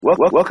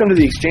Welcome to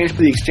the Exchange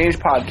for the Exchange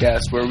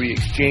podcast, where we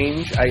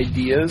exchange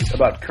ideas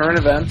about current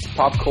events,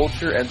 pop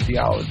culture, and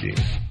theology.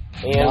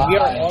 And we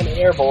are on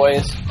air,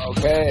 boys.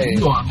 Okay.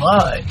 You are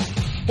live.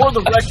 For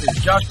the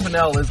record, Josh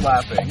Pinnell is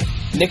laughing.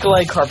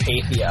 Nikolai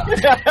Carpathia.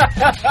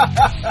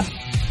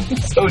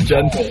 So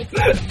gentle.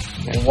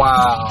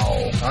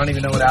 Wow. I don't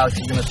even know what Alex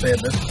is going to say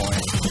at this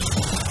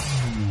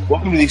point.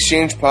 Welcome to the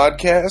Exchange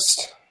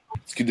podcast.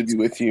 It's good to be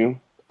with you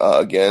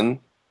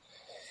again.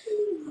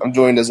 I'm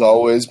joined, as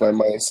always, by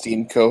my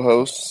esteemed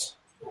co-hosts,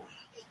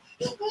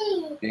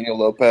 Daniel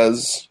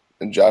Lopez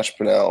and Josh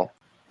Pinnell.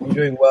 I'm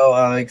doing well,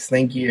 Alex.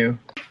 Thank you.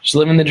 Just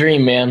living the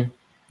dream, man.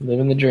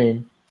 Living the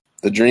dream.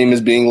 The dream is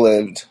being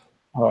lived.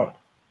 Oh.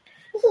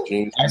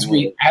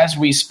 As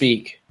we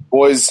speak.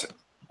 Boys,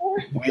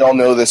 we all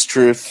know this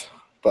truth,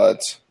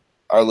 but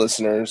our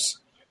listeners,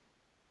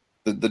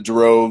 the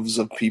droves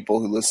of people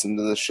who listen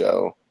to the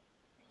show,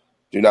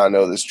 do not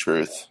know this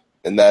truth,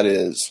 and that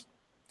is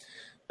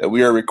that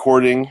we are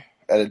recording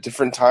at a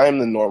different time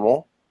than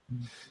normal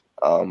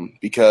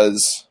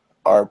because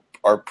our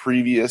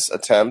previous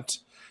attempt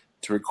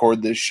to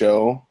record this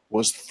show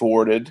was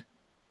thwarted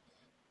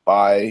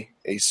by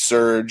a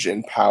surge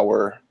in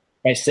power.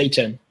 By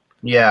Satan.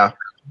 Yeah.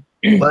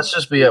 Let's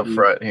just be up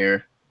front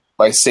here.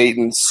 By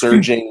Satan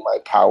surging my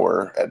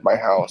power at my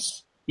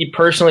house. He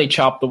personally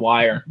chopped the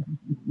wire.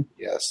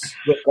 Yes.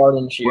 With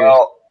garden shears.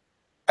 Well,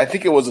 I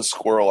think it was a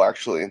squirrel,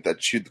 actually, that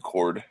chewed the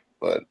cord.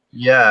 But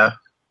yeah.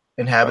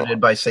 Inhabited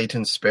by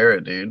Satan's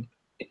spirit, dude.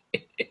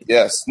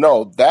 Yes.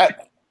 No,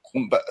 that...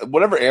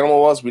 whatever animal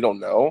it was, we don't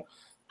know.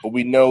 But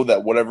we know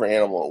that whatever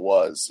animal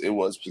it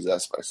was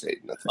possessed by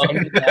Satan.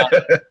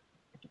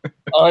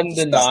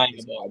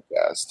 Undeniable.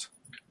 Podcast.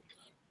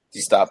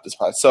 To stop this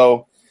podcast.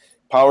 So,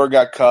 power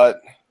got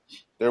cut.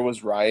 There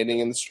was rioting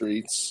in the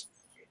streets.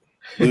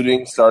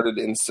 Looting started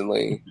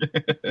instantly.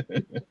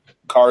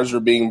 Cars were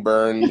being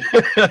burned.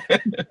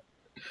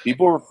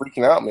 People were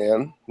freaking out,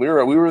 man. We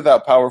were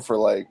without power for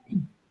like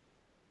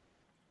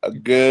a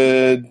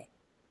good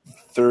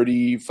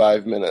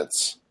 35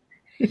 minutes.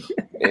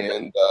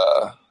 And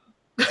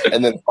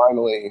then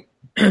finally,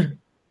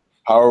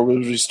 power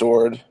was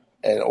restored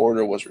and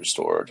order was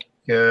restored.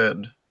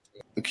 Good.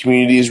 The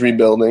community is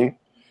rebuilding.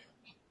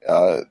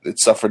 It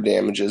suffered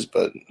damages,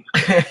 but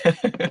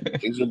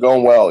things are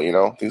going well,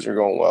 Things are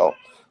going well.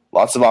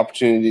 Lots of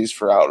opportunities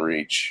for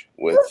outreach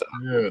with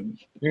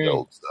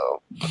builds,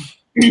 though.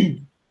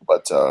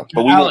 But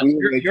Alex,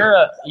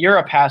 you're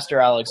a pastor,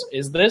 Alex.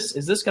 Is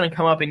this going to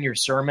come up in your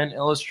sermon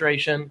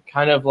illustration?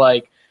 Kind of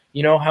like,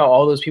 how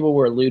all those people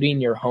were looting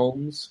your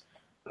homes?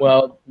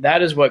 Well,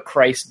 that is what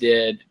Christ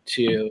did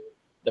to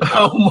the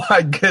power. Oh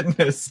my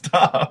goodness,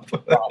 stop.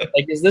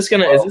 Like, is this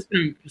gonna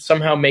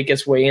somehow make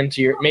its way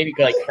into your, maybe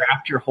like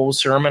craft your whole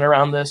sermon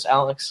around this,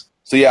 Alex?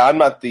 So yeah, I'm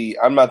not the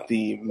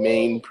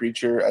main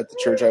preacher at the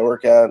church I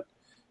work at.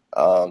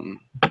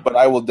 But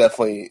I will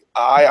definitely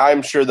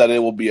I'm sure that it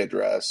will be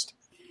addressed.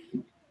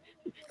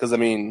 Because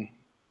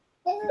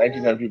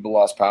 1,900 people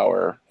lost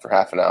power for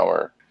half an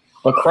hour.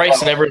 But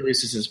Christ never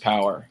loses his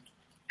power.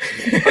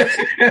 Christ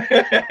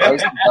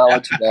does not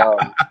let you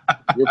down.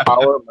 Your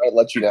power might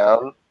let you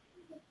down.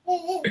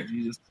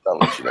 Jesus does not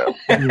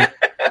let you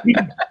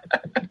down.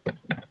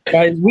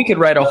 Guys, we could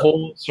write a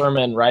whole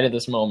sermon right at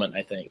this moment,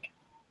 I think.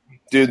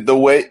 Dude, the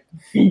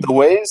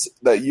ways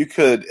that you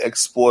could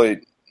exploit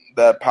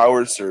that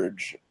power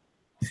surge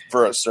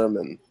for a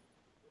sermon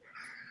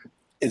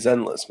is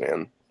endless,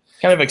 man.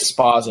 Kind of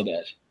exposit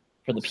it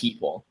for the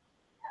people.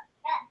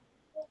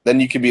 Then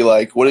you could be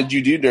like, what did you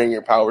do during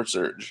your power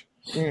surge?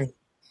 Did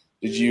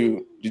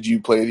you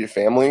play with your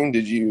family?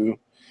 Did you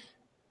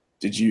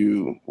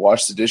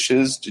wash the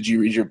dishes? Did you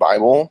read your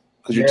Bible?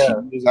 Because your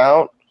TV was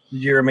out?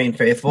 Did you remain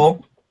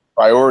faithful?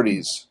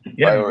 Priorities.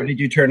 Yeah. Priorities.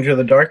 Did you turn to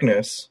the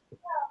darkness?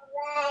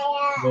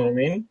 You know what I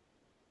mean?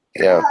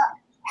 Yeah.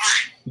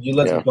 Did you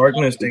let the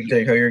darkness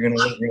dictate how you're going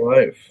to live your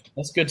life?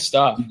 That's good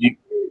stuff.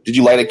 Did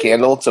you light a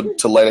candle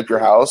to light up your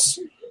house?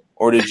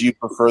 Or did you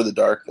prefer the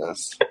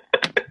darkness?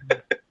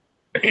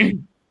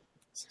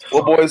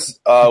 Well, boys,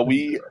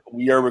 we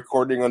are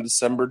recording on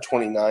December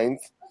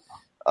 29th.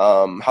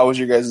 How was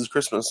your guys'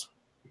 Christmas?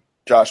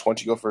 Josh, why don't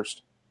you go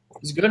first?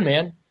 It's good,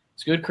 man.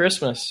 It's good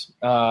Christmas.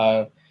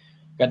 Got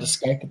to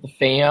Skype with the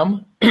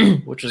fam,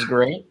 which was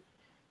great.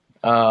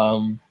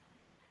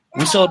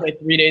 We celebrate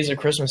 3 days of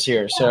Christmas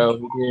here. So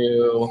we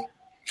do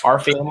our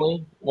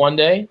family one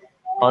day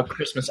on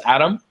Christmas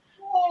Adam.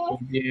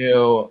 We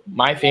do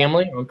my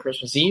family on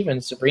Christmas Eve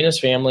and Sabrina's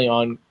family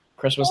on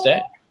Christmas Day.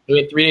 We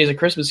had 3 days of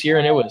Christmas here,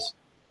 and it was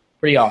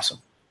pretty awesome.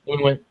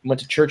 We went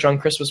to church on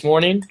Christmas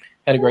morning,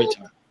 had a great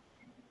time.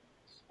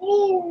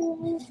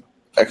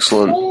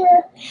 Excellent.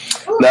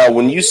 Now,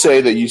 when you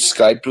say that you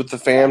Skyped with the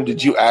fam,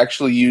 did you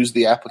actually use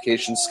the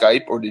application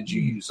Skype, or did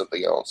you use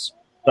something else?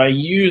 So I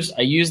used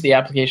the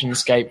application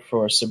Skype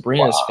for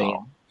Sabrina's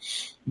fam,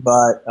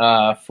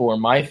 but for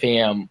my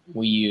fam,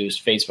 we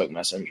used Facebook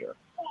Messenger.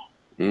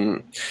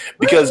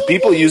 Because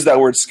people use that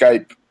word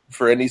Skype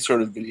for any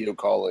sort of video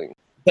calling.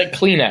 Like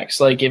Kleenex.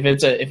 Like if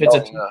it's a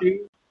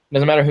tissue,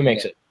 doesn't matter who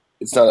makes it.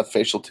 It's not a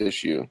facial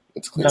tissue.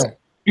 It's clear. No.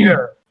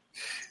 Yeah.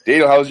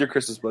 Daniel, how was your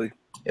Christmas, buddy?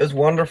 It was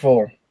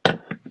wonderful.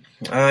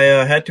 I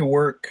had to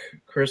work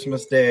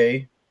Christmas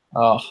Day,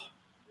 Oh,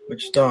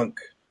 which stunk,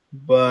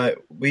 but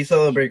we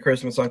celebrate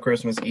Christmas on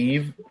Christmas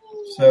Eve,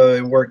 so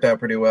it worked out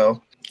pretty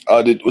well.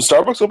 Was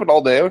Starbucks open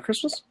all day on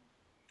Christmas?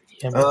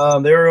 yeah.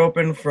 They were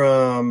open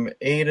from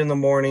 8 in the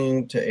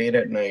morning to 8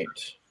 at night.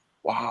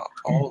 Wow,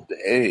 all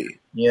day.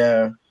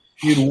 Yeah.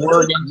 Dude,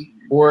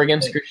 war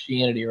against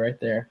Christianity right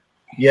there.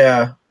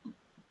 Yeah.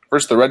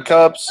 First the red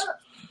cups,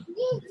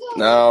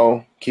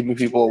 now keeping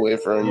people away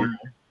from.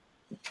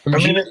 I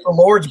mean, it's the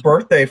Lord's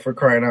birthday, for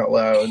crying out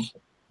loud.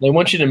 They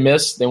want you to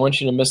miss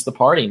the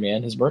party,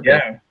 man. His birthday.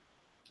 Yeah.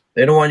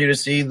 They don't want you to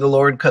see the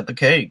Lord cut the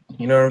cake.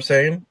 You know what I'm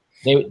saying?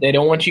 They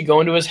don't want you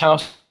going to his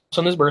house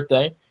on his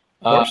birthday.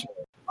 You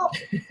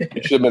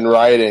should have been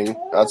rioting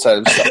outside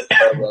of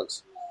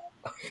Starbucks.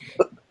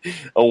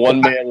 A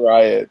one-man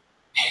riot.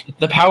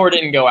 The power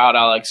didn't go out,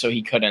 Alex, so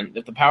he couldn't.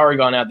 If the power had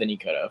gone out, then he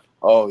could have.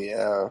 Oh,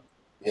 yeah.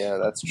 Yeah,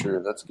 that's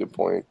true. That's a good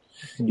point.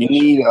 You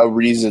need a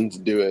reason to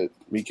do it,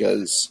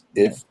 because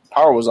if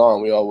power was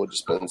on, we all would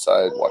just been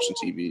inside watching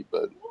TV.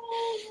 But,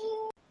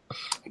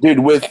 dude,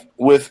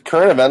 with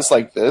current events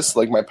like this,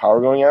 like my power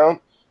going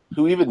out,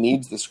 who even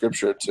needs the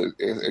scripture to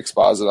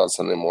exposit on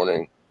Sunday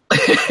morning?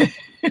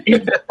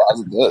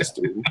 Exposit this,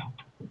 dude.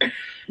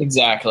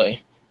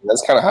 Exactly.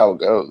 That's kind of how it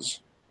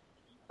goes.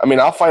 I mean,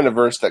 I'll find a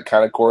verse that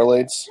kind of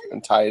correlates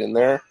and tie it in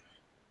there.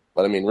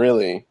 But, I mean,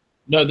 really.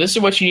 No, this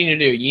is what you need to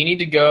do. You need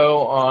to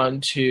go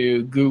on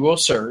to Google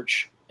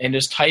search and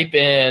just type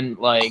in,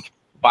 like,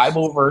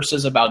 Bible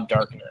verses about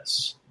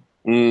darkness.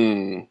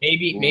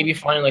 Maybe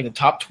find, like, the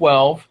top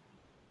 12,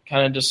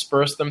 kind of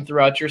disperse them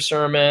throughout your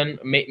sermon.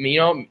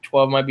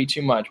 12 might be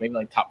too much. Maybe,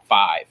 like, top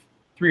 5,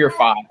 3 or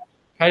 5.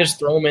 Kind of just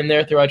throw them in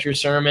there throughout your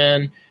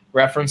sermon,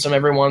 reference them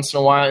every once in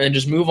a while, and then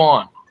just move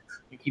on.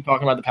 You keep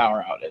talking about the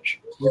power outage.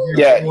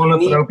 Yeah, if you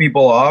want to throw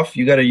people off,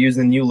 you got to use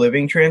the New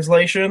Living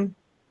Translation.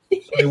 So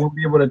they won't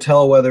be able to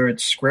tell whether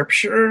it's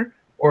scripture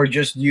or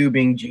just you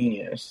being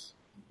genius.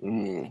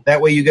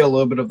 That way you get a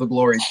little bit of the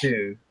glory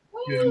too.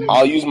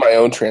 I'll use my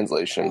own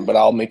translation, but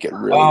I'll make it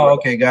really relevant.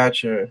 Okay,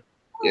 gotcha.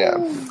 Yeah,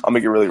 I'll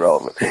make it really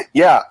relevant.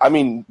 Yeah, I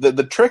mean,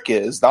 the trick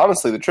is,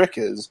 honestly,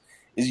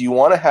 you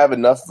want to have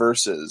enough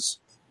verses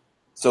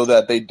so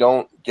that they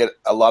don't get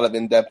a lot of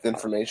in-depth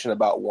information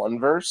about one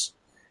verse,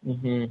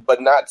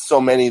 but not so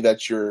many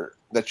that your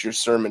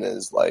sermon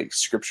is like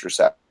scripture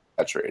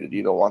saturated.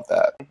 You don't want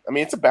that. I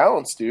mean, it's a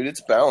balance, dude. It's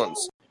a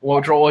balance.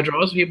 What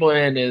draws people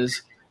in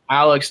is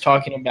Alex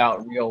talking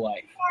about real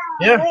life.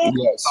 Yeah.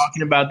 Yes.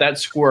 Talking about that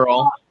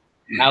squirrel.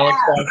 Alex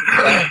talking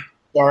about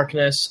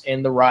darkness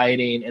and the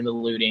rioting and the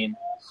looting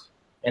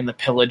and the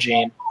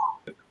pillaging.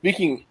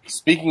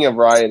 Speaking of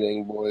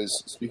rioting,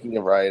 boys,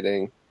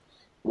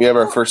 we have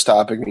our first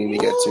topic we need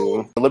to get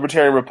to. The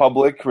Libertarian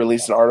Republic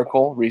released an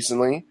article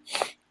recently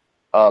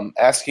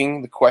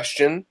asking the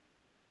question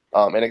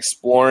and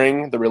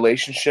exploring the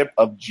relationship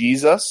of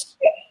Jesus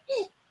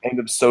and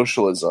of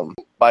socialism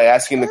by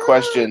asking the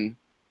question,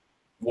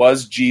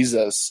 was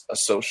Jesus a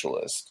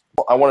socialist?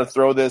 I want to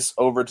throw this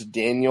over to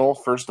Daniel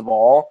first of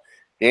all.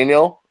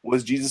 Daniel,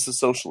 was Jesus a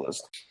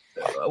socialist?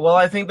 Well,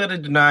 I think that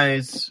it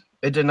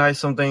denies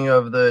something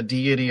of the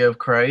deity of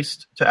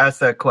Christ to ask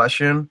that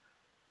question.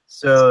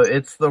 So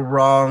it's the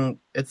wrong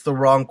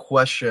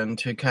question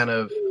to kind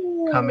of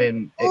come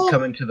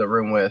into the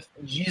room with.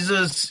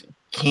 Jesus'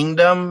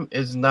 kingdom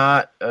is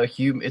not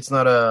it's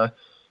not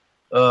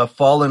a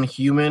fallen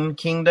human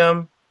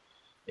kingdom.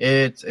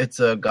 It's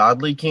a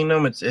godly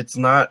kingdom. It's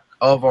not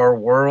of our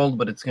world,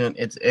 but it's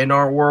in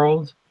our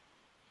world.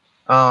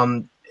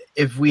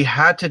 If we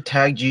had to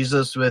tag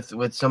Jesus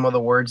with some of the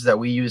words that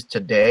we use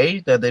today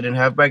that they didn't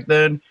have back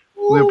then,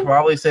 we would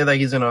probably say that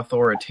he's an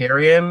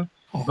authoritarian.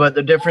 But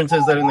the difference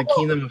is that in the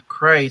kingdom of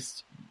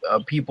Christ,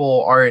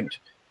 people aren't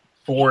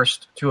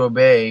forced to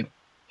obey.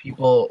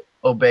 People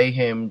obey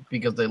him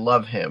because they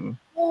love him,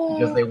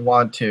 because they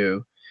want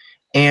to.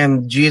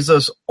 And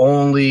Jesus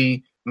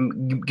only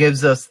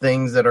gives us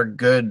things that are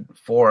good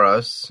for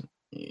us.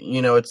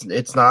 You know,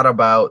 it's not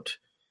about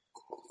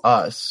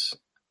us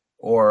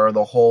or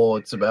the whole,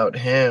 it's about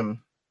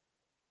him.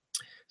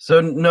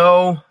 So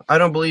no, I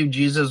don't believe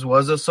Jesus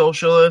was a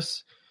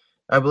socialist.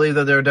 I believe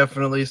that there are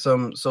definitely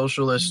some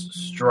socialist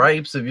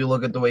stripes if you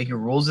look at the way he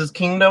rules his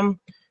kingdom,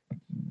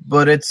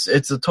 but it's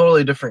a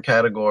totally different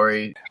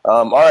category.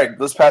 All right,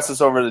 let's pass this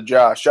over to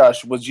Josh.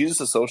 Josh, was Jesus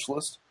a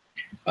socialist?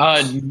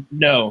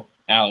 No,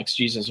 Alex,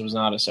 Jesus was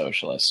not a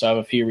socialist. So I have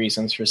a few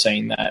reasons for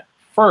saying that.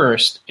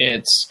 First,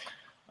 it's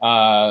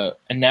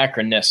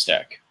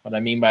anachronistic. What I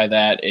mean by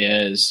that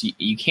is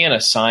you can't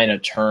assign a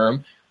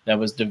term that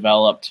was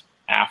developed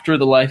after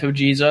the life of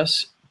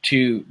Jesus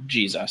to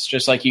Jesus.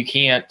 Just like you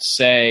can't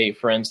say,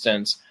 for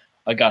instance,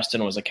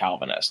 Augustine was a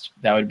Calvinist.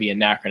 That would be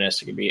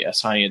anachronistic. It would be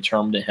assigning a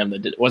term to him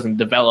that wasn't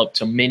developed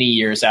till many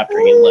years after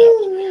he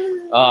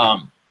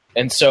lived.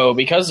 And so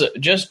because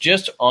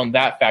just on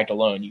that fact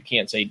alone, you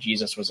can't say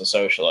Jesus was a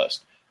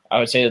socialist. I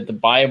would say that the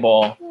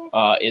Bible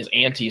is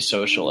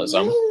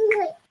anti-socialism.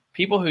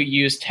 people who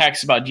use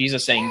texts about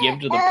Jesus saying give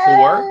to the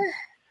poor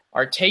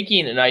are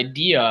taking an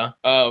idea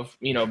of,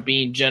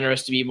 being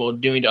generous to people,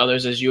 doing to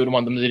others as you would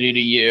want them to do to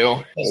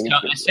you.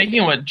 It's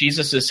taking what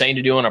Jesus is saying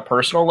to do on a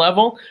personal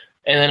level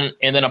and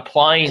then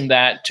applying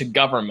that to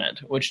government,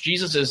 which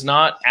Jesus is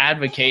not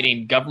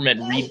advocating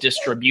government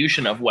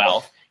redistribution of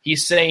wealth.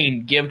 He's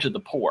saying give to the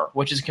poor,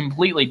 which is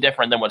completely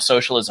different than what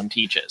socialism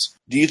teaches.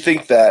 Do you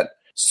think that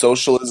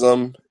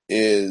socialism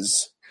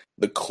is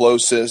the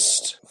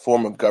closest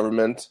form of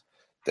government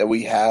that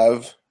we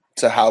have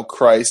to how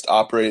Christ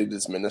operated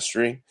his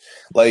ministry?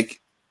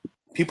 Like,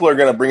 people are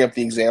going to bring up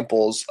the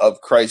examples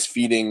of Christ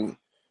feeding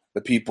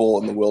the people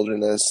in the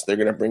wilderness. They're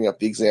going to bring up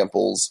the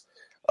examples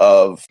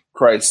of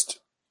Christ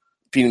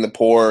feeding the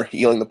poor,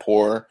 healing the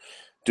poor,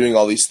 doing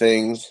all these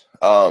things.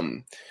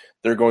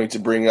 They're going to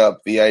bring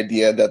up the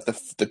idea that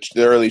the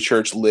early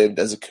church lived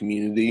as a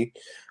community,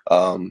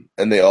 and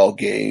they all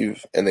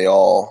gave, and they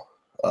all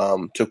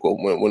took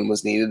when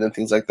was needed and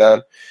things like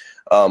that.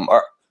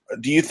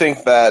 Do you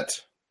think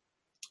that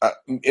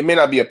it may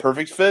not be a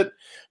perfect fit,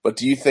 but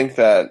do you think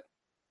that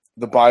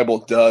the Bible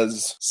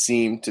does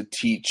seem to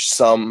teach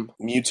some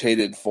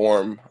mutated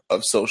form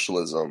of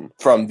socialism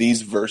from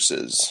these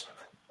verses?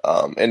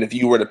 And if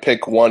you were to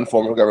pick one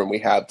form of government we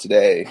have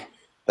today,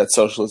 that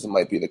socialism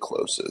might be the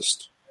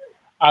closest.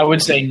 I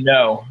would say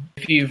no.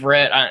 If you've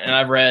read, and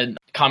I've read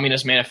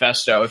Communist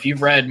Manifesto, if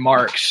you've read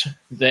Marx,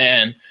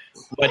 then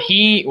what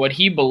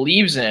he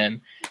believes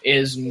in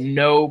is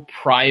no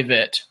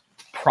private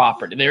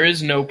property. There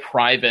is no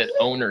private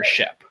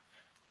ownership.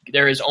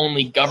 There is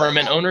only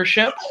government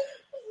ownership,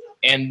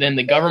 and then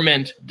the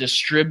government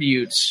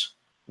distributes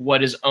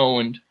what is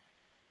owned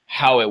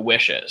how it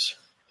wishes.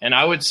 And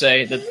I would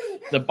say that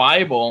the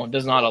Bible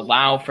does not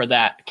allow for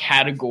that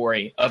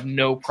category of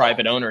no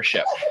private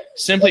ownership.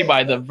 Simply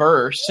by the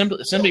verse,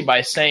 simply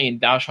by saying,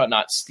 thou shalt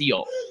not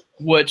steal,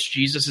 which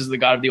Jesus is the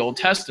God of the Old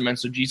Testament,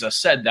 so Jesus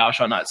said, thou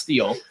shalt not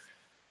steal.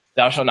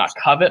 Thou shalt not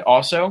covet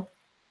also.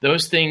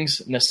 Those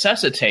things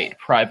necessitate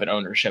private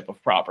ownership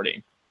of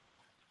property.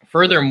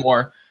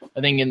 Furthermore,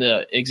 I think in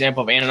the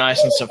example of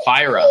Ananias and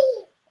Sapphira,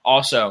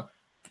 also,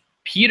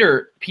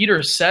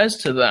 Peter says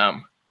to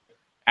them,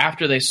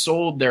 after they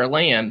sold their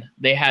land,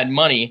 they had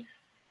money,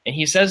 and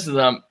he says to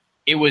them,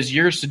 it was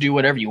yours to do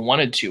whatever you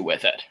wanted to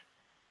with it.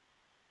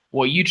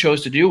 What you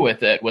chose to do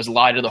with it was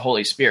lie to the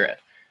Holy Spirit.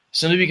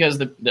 Simply because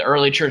the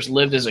early church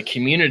lived as a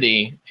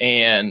community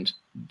and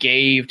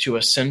gave to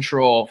a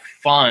central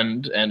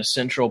fund and a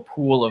central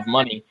pool of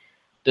money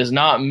does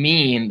not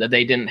mean that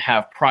they didn't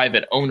have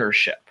private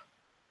ownership.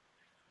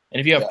 And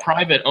if you have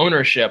private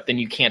ownership, then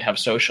you can't have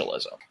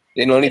socialism.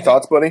 Daniel, any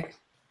thoughts, buddy?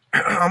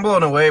 I'm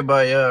blown away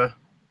by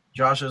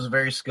Josh's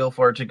very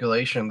skillful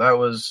articulation. That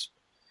was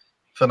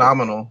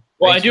phenomenal.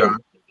 Well, Thanks, I do. Josh.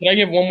 Can I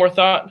give one more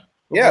thought?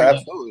 Yeah,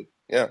 absolutely.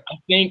 Yeah.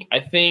 I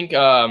think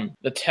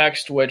the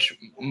text which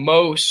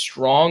most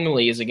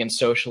strongly is against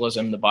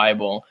socialism in the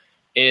Bible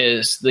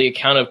is the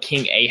account of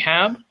King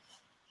Ahab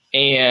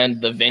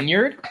and the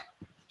vineyard.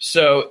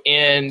 So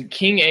in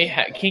King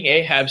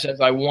Ahab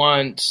says, I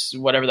want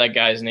whatever that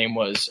guy's name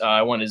was.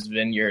 I want his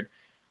vineyard.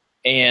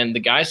 And the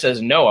guy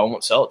says, no, I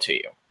won't sell it to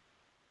you.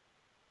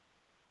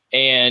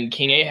 And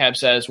King Ahab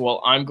says,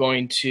 well, I'm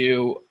going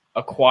to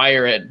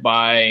acquire it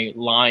by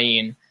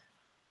lying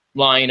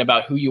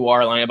about who you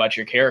are, lying about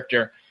your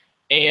character.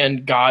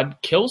 And God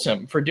kills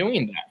him for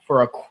doing that,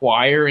 for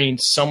acquiring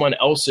someone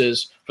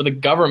else's, for the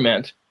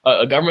government,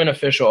 a government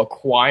official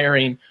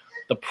acquiring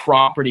the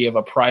property of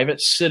a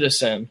private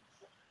citizen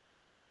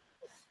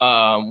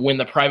when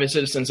the private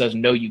citizen says,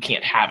 no, you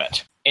can't have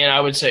it. And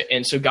I would say,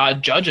 and so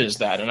God judges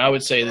that. And I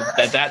would say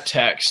that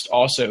text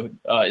also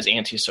is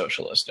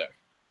anti-socialistic.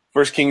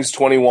 1 Kings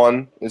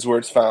 21 is where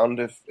it's found.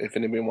 If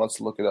anybody wants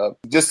to look it up,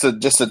 just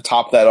to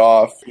top that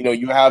off,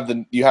 you have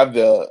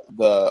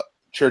the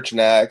church in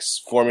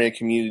Acts forming a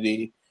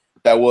community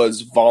that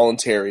was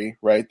voluntary,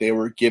 right? They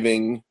were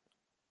giving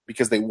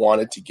because they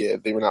wanted to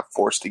give. They were not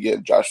forced to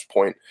give. Josh's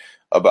point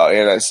about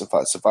Ananias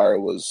and Sapphira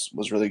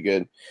was really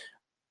good.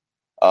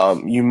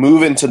 You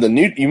move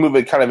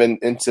it kind of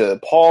into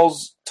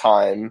Paul's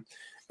time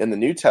in the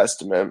New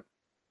Testament.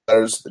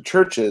 There's the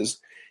churches,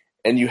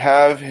 and you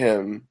have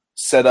him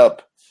set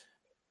up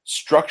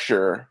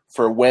structure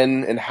for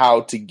when and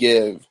how to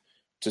give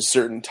to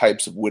certain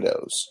types of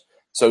widows.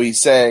 So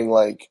he's saying,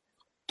 like,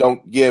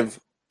 don't give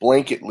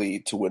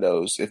blanketly to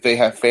widows. If they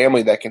have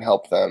family that can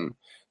help them,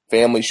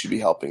 family should be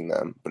helping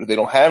them. But if they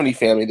don't have any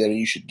family, then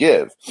you should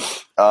give.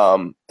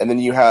 And then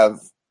you have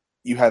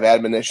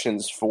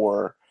admonitions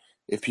for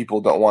if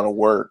people don't want to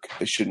work,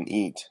 they shouldn't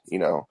eat.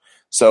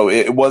 So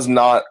it was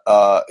not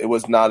a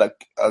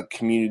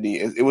community.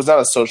 It was not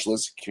a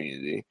socialist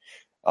community.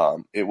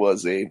 It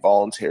was a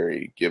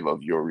voluntary give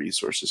of your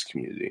resources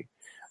community.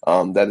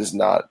 That is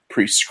not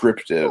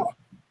prescriptive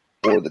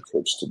for the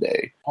church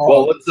today.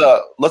 Well,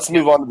 let's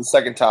move on to the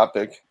second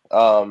topic.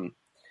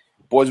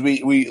 Boys,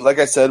 we like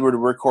I said, we're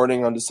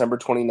recording on December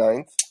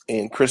 29th,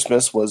 and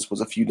Christmas was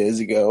a few days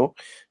ago.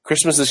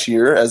 Christmas this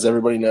year, as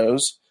everybody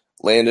knows,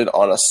 landed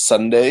on a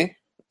Sunday.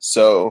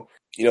 So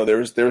there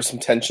was some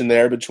tension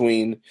there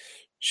between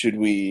should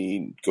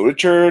we go to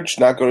church,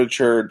 not go to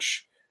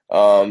church.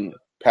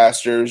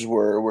 Pastors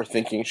were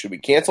thinking, should we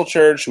cancel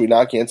church? Should we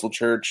not cancel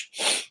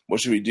church?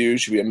 What should we do?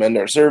 Should we amend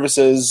our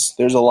services?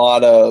 There's a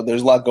lot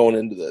going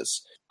into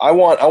this. I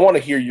want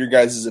to hear your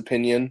guys'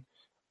 opinion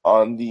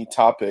on the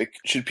topic.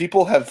 Should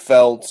people have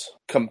felt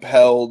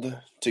compelled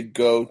to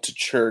go to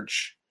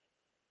church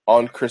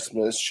on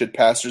Christmas? Should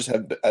pastors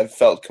have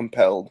felt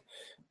compelled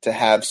to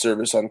have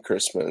service on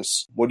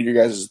Christmas? What are your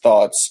guys'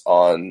 thoughts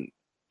on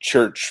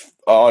church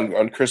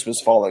on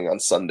Christmas falling on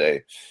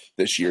Sunday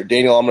this year?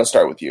 Daniel, I'm going to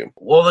start with you.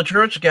 Well, the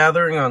church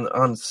gathering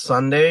on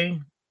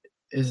Sunday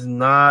is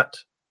not.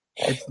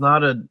 It's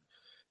not a.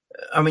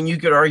 I mean, you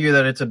could argue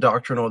that it's a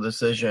doctrinal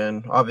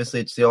decision. Obviously,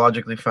 it's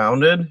theologically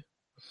founded.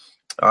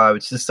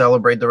 It's to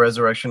celebrate the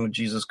resurrection of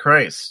Jesus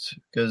Christ,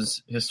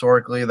 because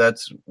historically,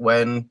 that's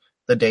when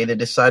the day they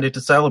decided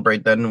to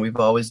celebrate that, and we've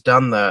always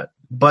done that.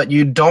 But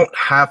you don't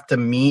have to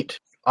meet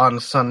on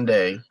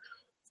Sunday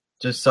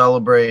to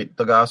celebrate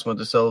the gospel,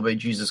 to celebrate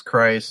Jesus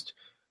Christ,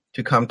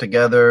 to come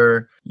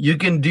together. You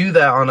can do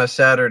that on a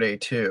Saturday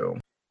too.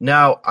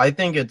 Now, I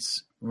think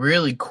it's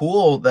really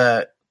cool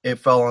that it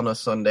fell on a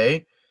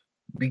Sunday,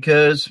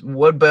 because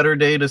what better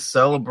day to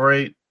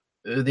celebrate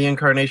the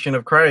incarnation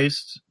of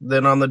Christ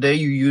than on the day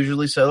you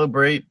usually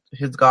celebrate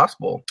his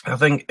gospel? I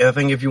think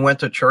if you went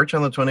to church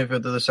on the 25th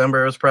of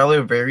December, it was probably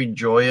a very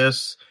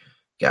joyous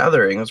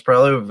gathering. It was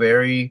probably a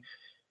very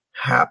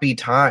happy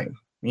time,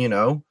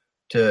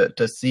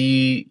 to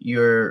see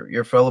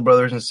your fellow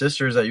brothers and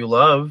sisters that you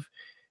love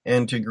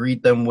and to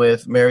greet them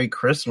with Merry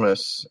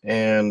Christmas.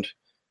 And,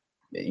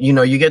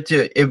 you get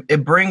to,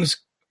 it brings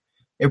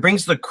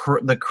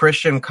the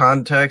Christian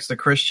context, the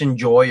Christian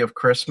joy of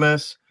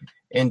Christmas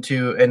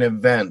into an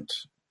event,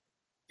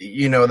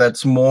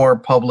 that's more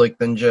public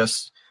than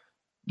just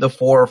the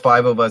 4 or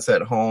 5 of us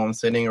at home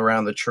sitting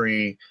around the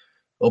tree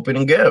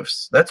opening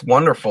gifts. That's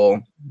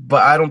wonderful,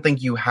 but I don't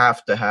think you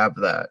have to have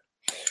that.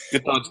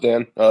 Good thoughts,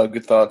 Dan.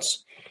 Good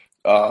thoughts.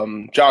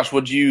 Josh,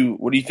 what do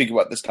you think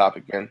about this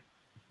topic, man?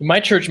 My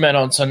church met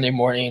on Sunday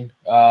morning,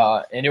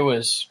 and it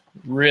was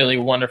really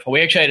wonderful.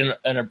 We actually had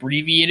an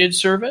abbreviated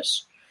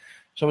service,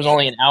 so it was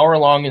only an hour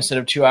long instead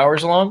of 2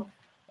 hours long,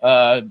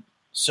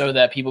 so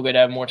that people could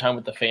have more time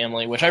with the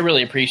family, which I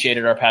really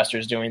appreciated our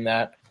pastors doing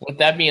that. With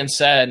that being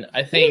said,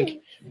 I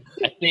think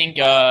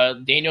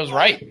Daniel's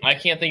right. I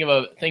can't think of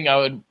a thing I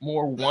would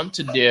more want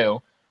to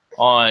do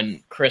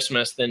on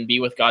Christmas than be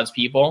with God's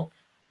people,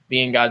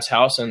 be in God's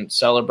house, and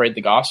celebrate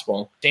the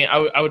gospel. Dan,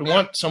 I would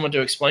want someone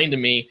to explain to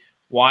me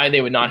why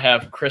they would not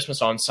have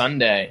Christmas on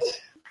Sunday,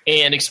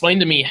 and explain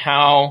to me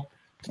how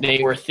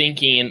they were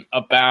thinking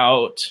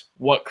about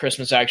what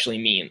Christmas actually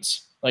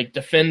means. Like,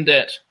 defend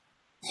it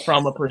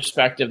from a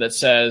perspective that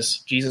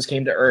says Jesus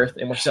came to earth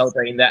and we're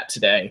celebrating that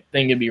today. I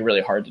think it'd be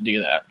really hard to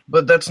do that.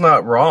 But that's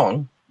not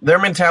wrong. Their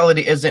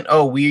mentality isn't,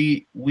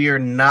 we are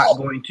not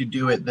going to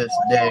do it this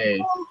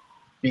day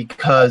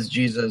because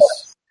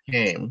Jesus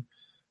came.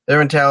 Their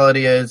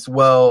mentality is,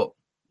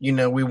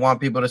 we want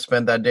people to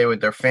spend that day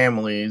with their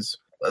families.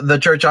 The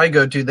church I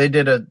go to, they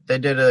did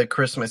a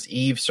Christmas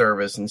Eve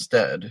service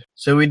instead.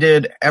 So we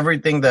did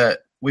everything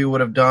that we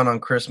would have done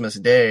on Christmas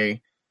Day.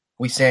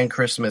 We sang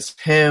Christmas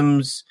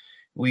hymns.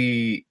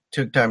 We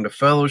took time to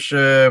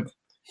fellowship.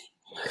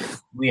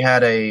 We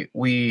had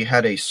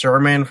a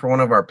sermon for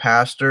one of our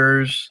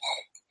pastors.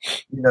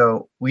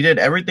 We did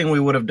everything we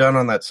would have done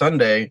on that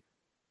Sunday,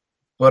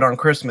 but on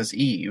Christmas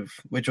Eve,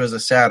 which was a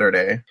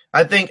Saturday.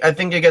 I think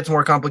it gets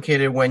more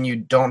complicated when you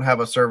don't have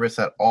a service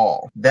at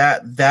all.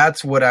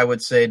 That's what I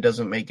would say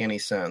doesn't make any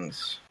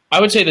sense. I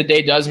would say the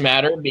day does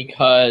matter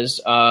because,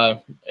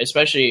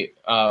 especially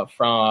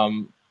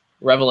from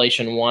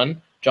Revelation 1,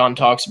 John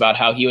talks about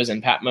how he was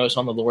in Patmos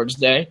on the Lord's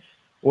Day,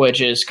 which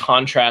is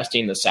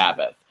contrasting the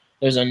Sabbath.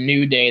 There's a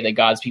new day that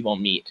God's people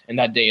meet, and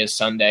that day is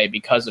Sunday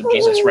because of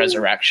Jesus'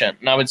 resurrection.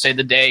 And I would say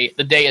the day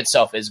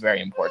itself is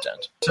very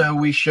important. So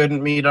we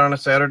shouldn't meet on a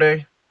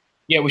Saturday?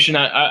 Yeah, we should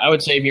not. I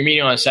would say if you're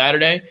meeting on a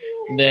Saturday,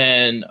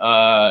 then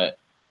the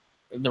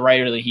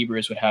writer of the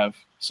Hebrews would have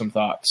some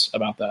thoughts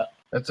about that.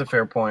 That's a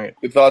fair point.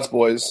 Good thoughts,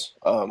 boys.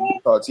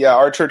 Good thoughts. Yeah,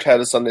 our church had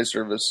a Sunday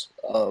service.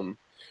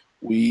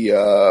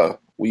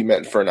 We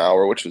met for an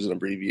hour, which was an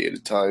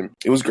abbreviated time.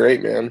 It was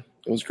great, man.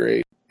 It was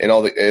great. And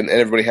and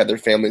everybody had their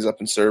families up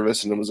in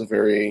service, and it was a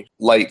very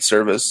light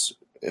service,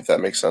 if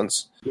that makes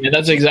sense. Yeah,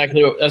 that's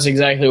exactly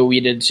what we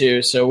did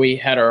too. So we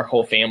had our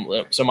whole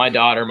family. So my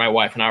daughter, my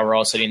wife, and I were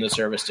all sitting in the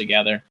service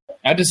together.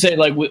 I have to say,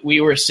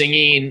 we were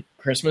singing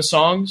Christmas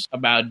songs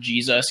about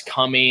Jesus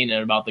coming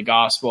and about the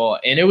gospel,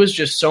 and it was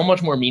just so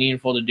much more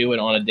meaningful to do it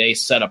on a day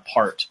set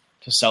apart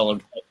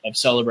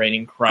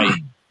celebrating Christ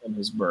and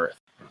his birth.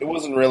 It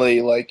wasn't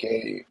really like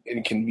a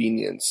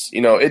inconvenience.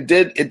 It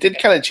did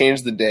kind of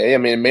change the day. I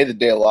mean, it made the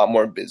day a lot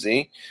more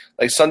busy.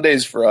 Like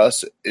Sundays for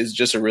us is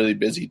just a really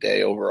busy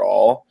day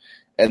overall.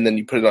 And then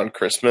you put it on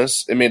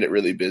Christmas, it made it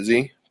really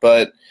busy.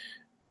 But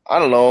I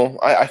don't know.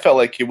 I felt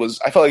like it was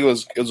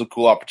a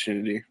cool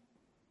opportunity.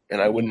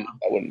 and I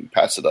wouldn't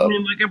pass it up. I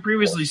mean, like I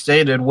previously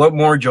stated, what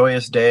more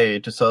joyous day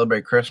to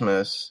celebrate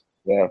Christmas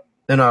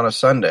than on a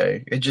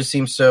Sunday? It just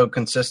seems so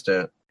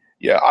consistent.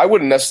 Yeah, I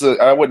wouldn't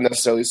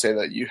necessarily say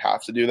that you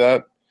have to do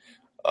that.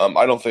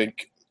 I don't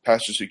think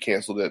pastors who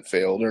canceled it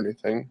failed or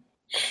anything.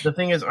 The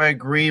thing is, I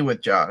agree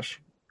with Josh.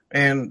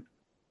 And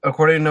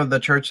according to the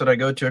church that I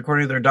go to,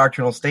 according to their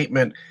doctrinal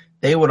statement,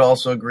 they would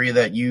also agree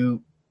that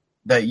you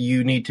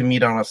need to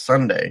meet on a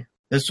Sunday.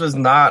 This was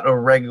not a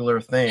regular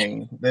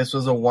thing. This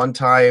was a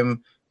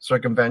one-time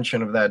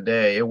circumvention of that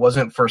day. It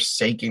wasn't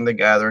forsaking the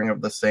gathering of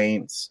the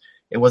saints.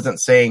 It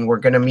wasn't saying we're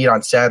going to meet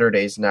on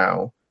Saturdays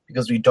now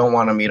because we don't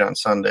want to meet on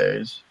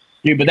Sundays.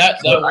 Dude, but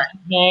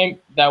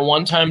that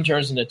one time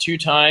turns into 2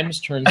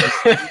 times, before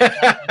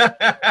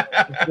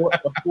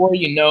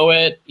you know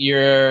it,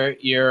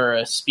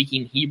 you're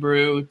speaking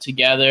Hebrew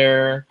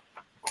together,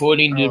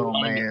 quoting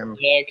Deuteronomy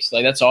 6.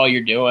 Like, that's all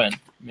you're doing,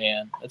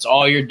 man. That's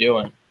all you're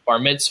doing. Bar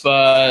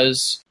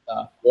mitzvahs.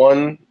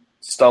 One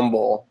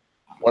stumble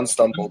turns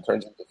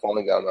into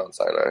falling down Mount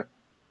Sinai.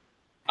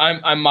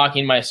 I'm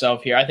mocking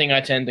myself here. I think I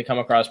tend to come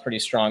across pretty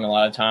strong a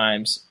lot of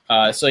times.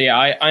 So yeah,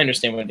 I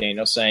understand what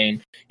Daniel's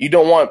saying. You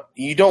don't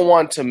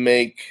want to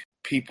make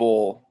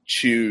people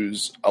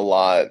choose a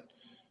lot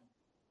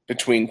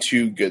between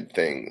 2 good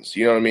things.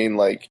 You know what I mean?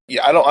 Like,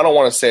 yeah, I don't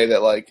want to say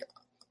that, like,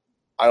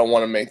 I don't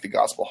want to make the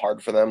gospel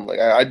hard for them. Like,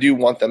 I do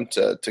want them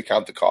to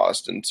count the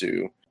cost and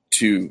to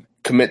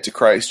commit to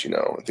Christ, you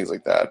know, and things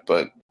like that.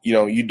 But, you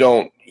know, you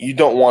don't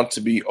want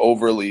to be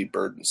overly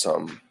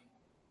burdensome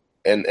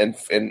and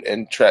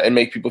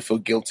make people feel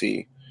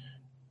guilty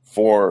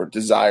for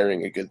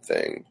desiring a good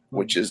thing,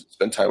 which is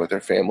spend time with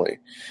their family.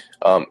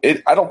 I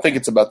don't think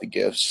it's about the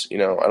gifts, you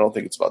know. I don't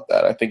think it's about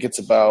that. I think it's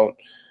about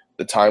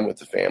the time with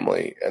the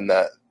family, and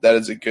that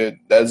is a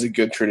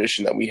good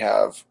tradition that we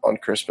have on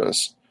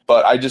Christmas.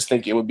 But I just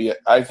think the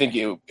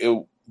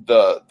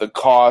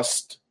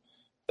cost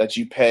that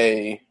you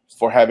pay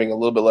for having a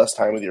little bit less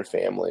time with your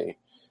family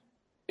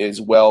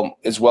is well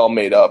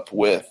made up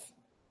with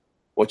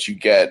what you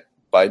get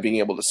by being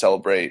able to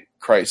celebrate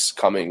Christ's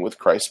coming with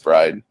Christ's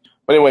bride.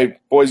 But anyway,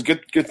 boys,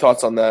 good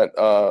thoughts on that.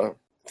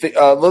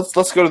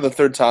 Let's go to the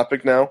third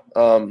topic now.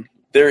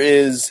 There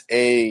is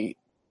a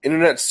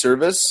internet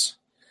service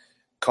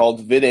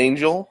called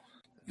VidAngel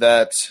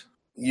that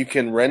you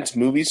can rent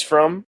movies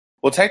from.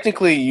 Well,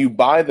 technically, you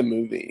buy the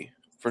movie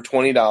for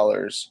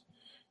 $20.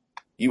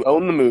 You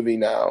own the movie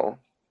now.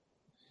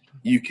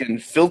 You can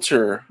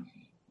filter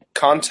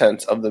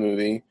content of the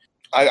movie.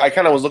 I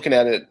kind of was looking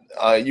at it.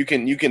 You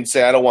can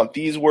say, I don't want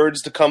these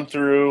words to come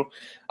through.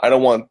 I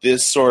don't want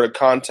this sort of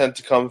content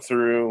to come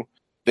through.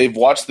 They've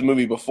watched the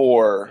movie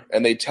before,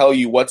 and they tell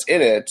you what's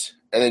in it,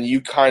 and then you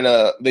kind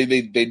of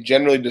they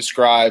generally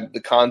describe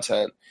the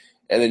content,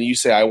 and then you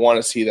say, I want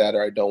to see that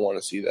or I don't want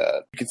to see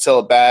that. You can sell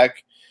it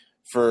back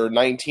for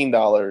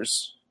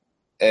 $19,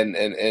 and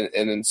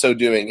in so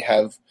doing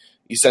have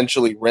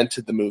essentially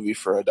rented the movie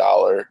for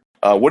 $1.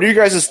 What are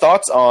your guys'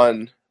 thoughts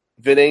on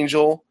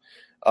VidAngel?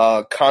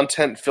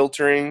 Content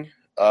filtering,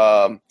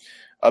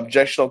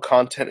 objectionable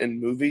content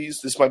in movies.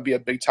 This might be a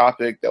big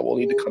topic that we'll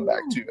need to come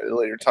back to at a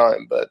later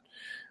time. But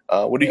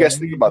what do you guys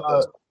think about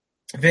this?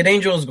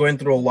 VidAngel is going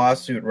through a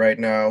lawsuit right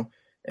now,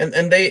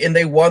 and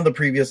they won the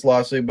previous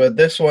lawsuit, but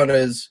this one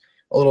is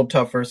a little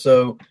tougher.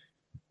 So,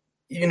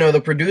 you know,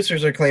 the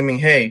producers are claiming,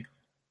 hey,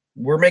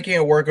 we're making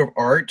a work of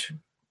art,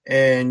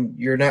 and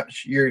you're not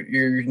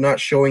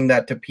showing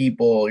that to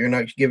people. You're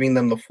not giving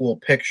them the full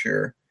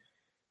picture.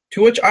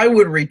 To which I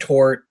would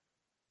retort,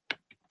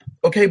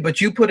 okay,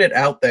 but you put it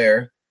out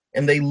there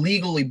and they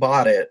legally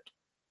bought it.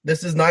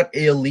 This is not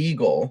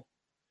illegal.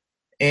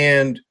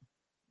 And,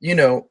 you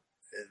know,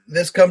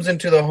 this comes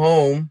into the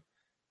home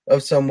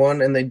of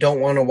someone and they don't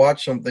want to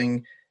watch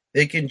something.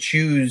 They can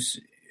choose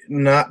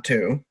not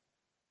to.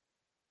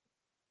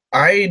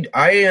 I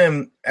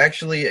am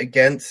actually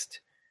against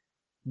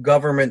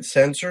government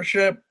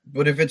censorship,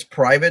 but if it's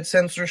private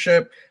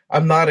censorship,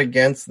 I'm not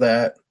against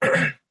that.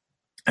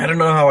 I don't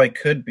know how I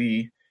could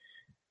be.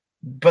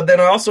 But then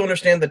I also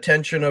understand the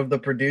tension of the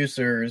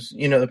producers,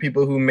 you know, the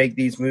people who make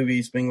these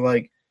movies being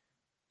like,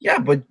 yeah,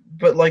 but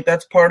like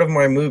that's part of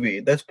my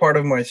movie. That's part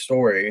of my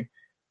story.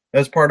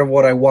 That's part of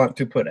what I want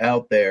to put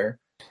out there.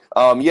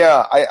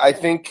 I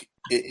think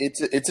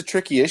it's a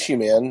tricky issue,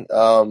 man.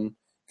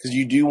 Because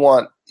you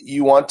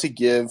want to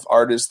give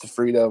artists the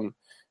freedom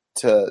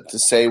to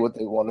say what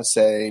they want to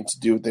say, to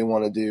do what they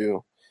want to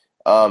do.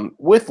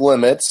 With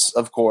limits,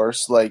 of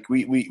course. Like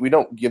we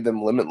don't give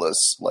them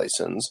limitless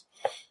license,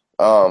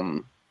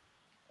 and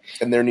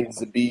there needs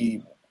to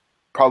be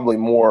probably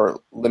more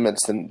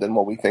limits than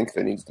what we think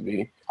there needs to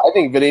be. I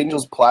think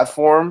VidAngel's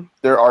platform,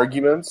 their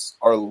arguments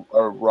are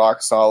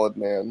rock solid,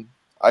 man.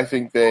 I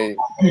think they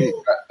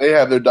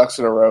have their ducks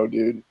in a row,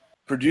 dude.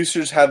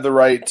 Producers have the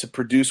right to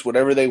produce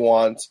whatever they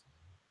want,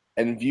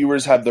 and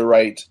viewers have the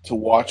right to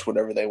watch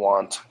whatever they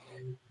want.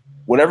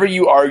 Whenever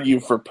you argue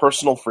for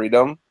personal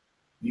freedom,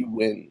 you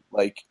win,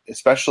 like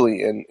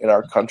especially in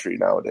our country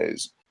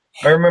nowadays.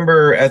 I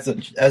remember as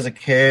a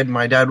kid,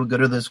 my dad would go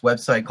to this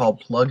website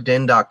called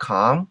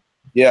pluggedin.com.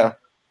 Yeah.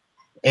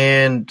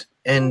 and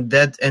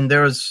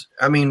there was,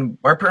 I mean,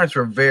 our parents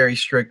were very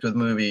strict with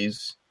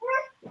movies,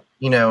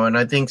 and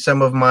I think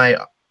some of my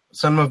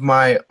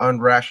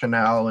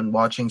unrationale in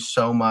watching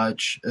so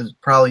much is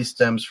probably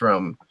stems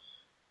from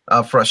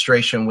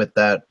frustration with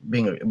that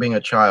being a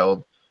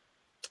child.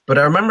 But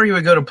I remember he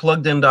would go to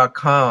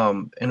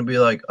pluggedin.com and be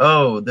like,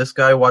 oh, this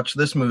guy watched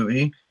this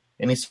movie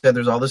and he said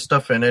there's all this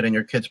stuff in it and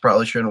your kids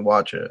probably shouldn't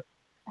watch it.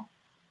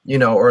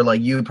 Or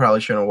like you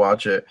probably shouldn't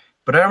watch it.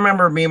 But I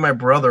remember me and my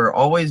brother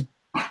always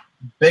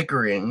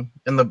bickering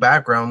in the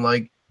background,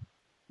 like,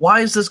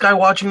 why is this guy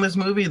watching this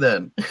movie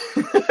then?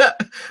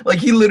 Like,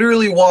 he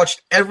literally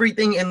watched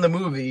everything in the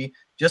movie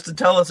just to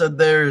tell us that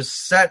there's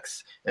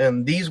sex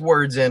and these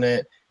words in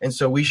it, and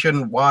so we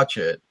shouldn't watch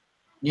it.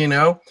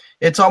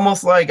 It's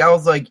almost like I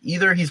was like,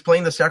 either he's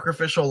playing the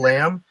sacrificial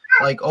lamb,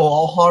 like, oh,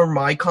 I'll harm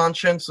my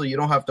conscience so you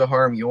don't have to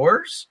harm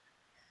yours,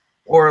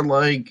 or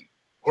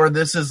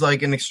this is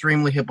like an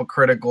extremely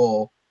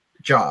hypocritical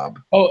job.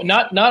 Oh,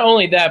 not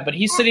only that, but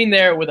he's sitting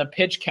there with a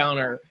pitch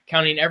counter,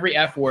 counting every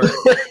F word.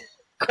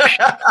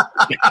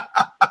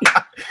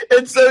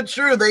 It's so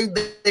true. They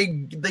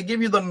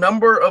give you the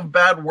number of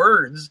bad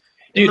words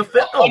in the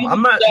film.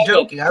 I'm not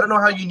joking. I don't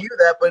know how you knew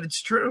that, but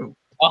it's true.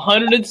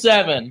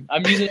 107.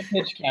 I'm using a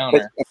pitch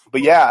counter.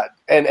 But yeah,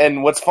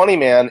 and what's funny,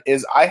 man,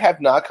 is I have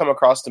not come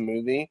across a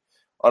movie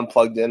on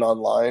Plugged In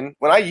online.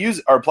 When I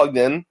use or Plugged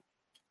In,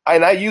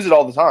 and I use it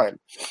all the time,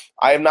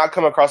 I have not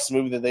come across a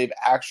movie that they've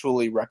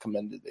actually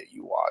recommended that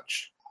you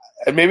watch.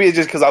 And maybe it's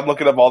just because I'm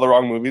looking up all the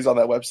wrong movies on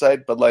that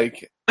website, but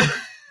like,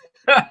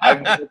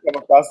 I've never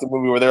come across a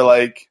movie where they're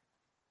like,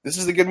 this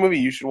is a good movie,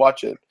 you should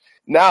watch it.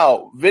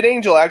 Now,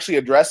 VidAngel actually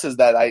addresses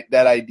that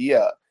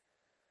idea.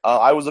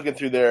 I was looking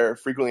through their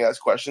frequently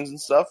asked questions and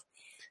stuff,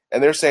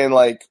 and they're saying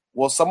like,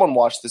 well, someone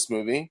watched this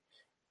movie,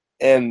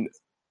 and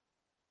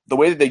the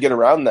way that they get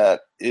around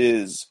that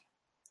is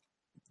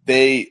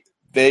they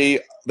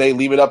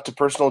leave it up to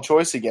personal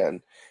choice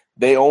again.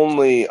 They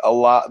only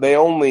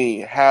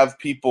have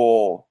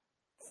people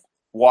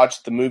watch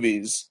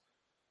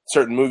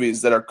certain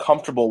movies that are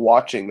comfortable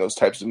watching those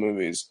types of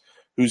movies,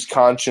 whose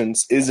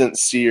conscience isn't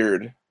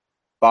seared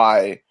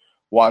by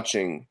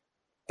watching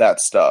that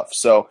stuff.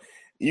 So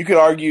you could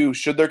argue,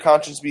 should their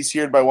conscience be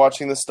seared by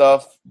watching this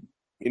stuff?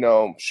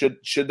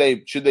 Should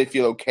they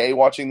feel okay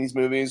watching these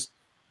movies?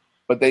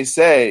 But they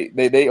say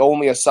they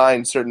only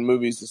assign certain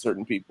movies to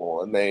certain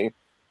people, and they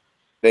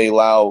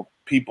allow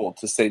people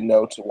to say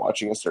no to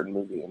watching a certain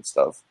movie and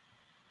stuff.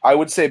 I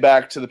would say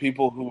back to the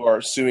people who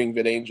are suing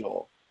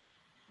VidAngel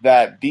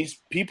that these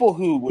people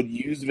who would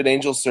use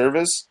VidAngel's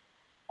service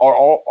are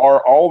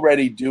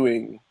already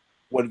doing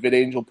what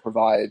VidAngel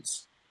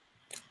provides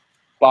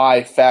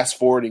by fast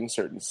forwarding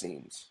certain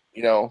scenes.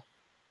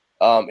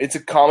 It's a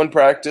common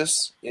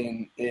practice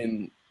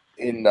in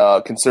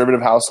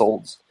conservative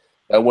households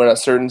that when a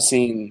certain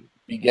scene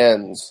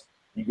begins,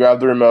 you grab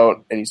the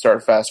remote and you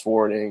start fast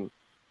forwarding.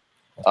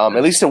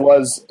 At least it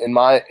was in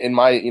my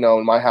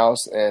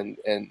house and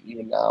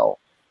even now,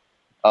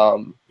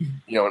 with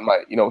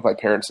my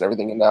parents and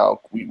everything. And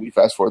now we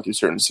fast forward through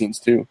certain scenes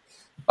too.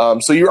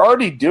 So you're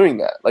already doing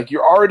that. Like,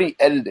 you're already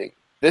editing.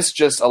 This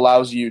just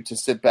allows you to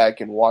sit back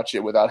and watch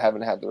it without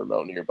having to have the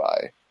remote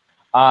nearby.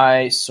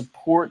 I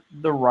support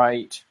the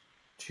right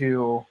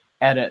to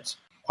edit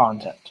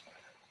content.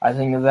 I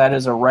think that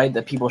is a right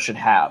that people should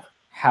have.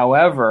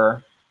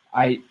 However,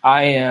 I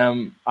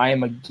am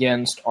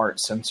against art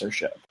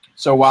censorship.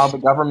 So while the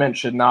government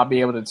should not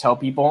be able to tell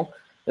people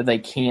that they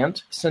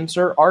can't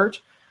censor art,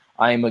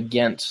 I am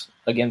against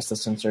the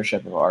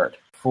censorship of art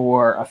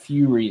for a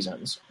few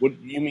reasons. What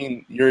do you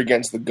mean? You're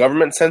against the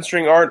government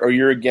censoring art, or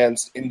you're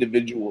against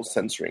individuals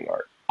censoring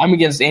art? I'm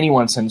against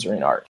anyone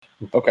censoring art.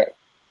 Okay.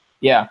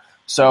 Yeah.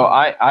 So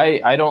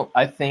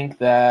I think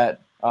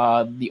that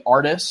the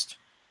artist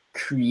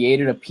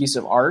created a piece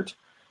of art,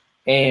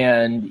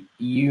 and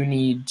you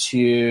need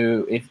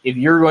to, if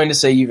you're going to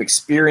say you've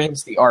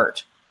experienced the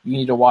art, you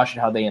need to watch it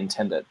how they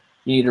intended.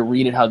 You need to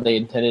read it how they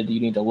intended. You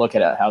need to look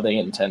at it how they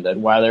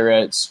intended, whether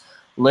it's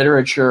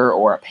literature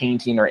or a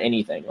painting or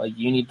anything. Like,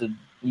 you need to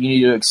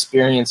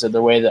experience it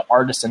the way the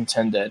artist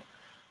intended.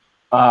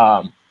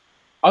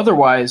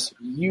 Otherwise,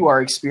 you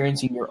are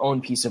experiencing your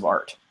own piece of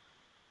art.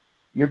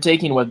 You're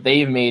taking what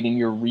they've made and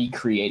you're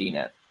recreating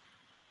it.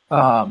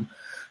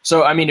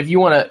 So I mean, if you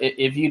want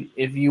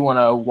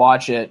to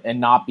watch it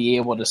and not be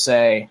able to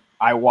say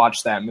I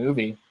watched that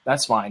movie,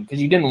 that's fine, because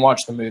you didn't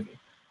watch the movie.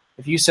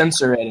 If you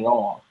censor it at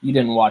all, you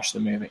didn't watch the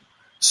movie.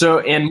 So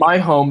in my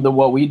home,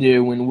 what we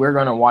do when we're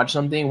going to watch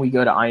something, we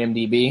go to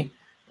IMDb,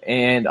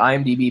 and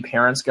IMDb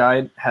Parents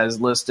Guide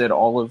has listed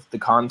all of the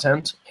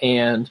content.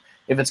 And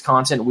if it's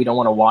content we don't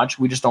want to watch,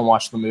 we just don't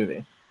watch the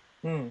movie.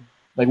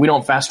 Like, we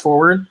don't fast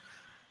forward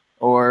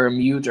or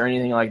mute or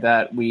anything like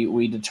that.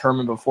 We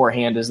determine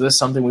beforehand, is this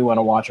something we want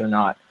to watch or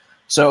not?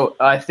 So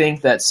I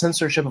think that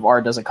censorship of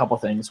art does a couple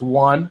things.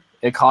 One,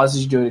 it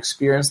causes you to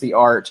experience the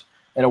art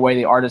in a way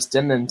the artist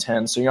didn't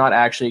intend, so you're not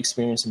actually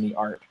experiencing the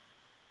art.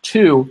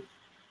 Two,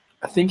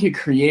 I think it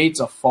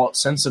creates a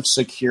false sense of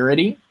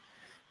security,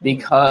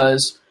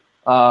 because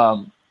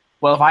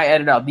well, if I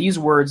edit out these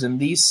words and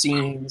these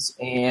scenes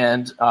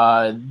and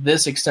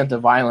this extent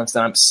of violence,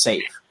 then I'm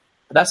safe.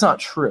 But that's not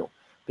true,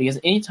 because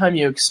anytime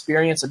you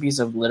experience a piece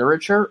of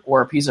literature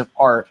or a piece of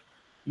art,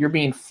 you're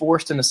being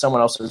forced into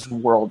someone else's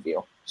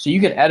worldview. So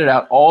you can edit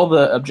out all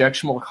the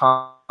objectionable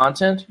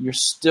content. You're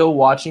still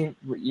looking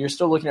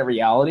at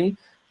reality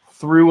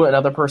through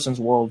another person's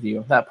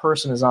worldview. If that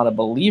person is not a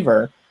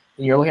believer,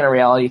 then you're looking at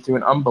reality through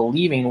an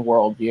unbelieving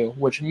worldview,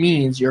 which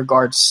means your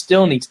guard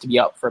still needs to be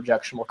up for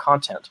objectionable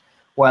content,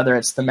 whether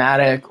it's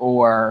thematic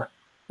or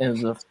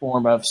in the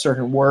form of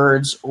certain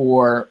words,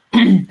 or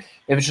if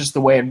it's just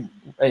the way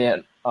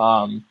it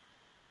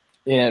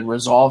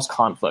resolves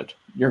conflict.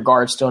 Your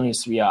guard still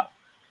needs to be up.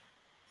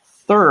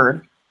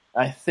 Third,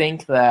 I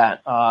think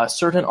that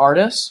certain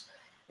artists,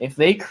 if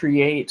they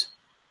create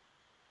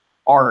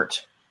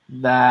art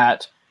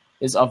that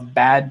is of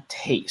bad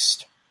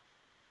taste,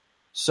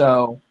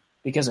 so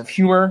because of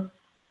humor,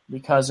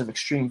 because of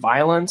extreme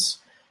violence,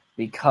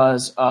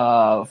 because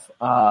of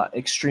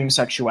extreme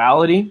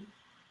sexuality.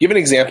 Give an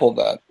example of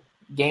that.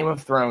 Game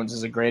of Thrones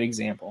is a great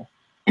example.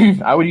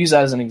 I would use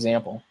that as an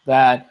example,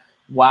 that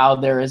while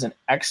there is an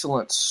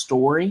excellent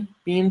story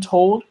being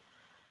told,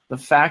 the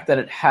fact that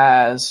it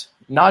has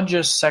not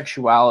just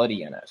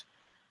sexuality in it,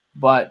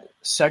 but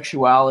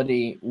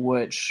sexuality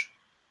which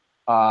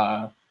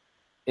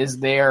is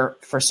there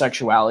for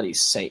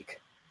sexuality's sake.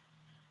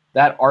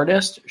 That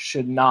artist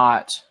should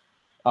not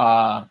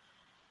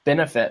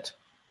benefit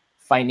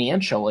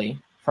financially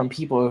from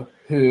people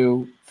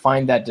who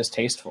find that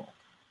distasteful.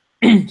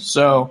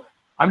 So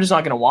I'm just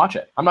not going to watch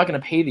it. I'm not going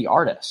to pay the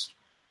artist.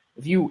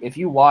 If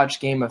you watch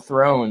Game of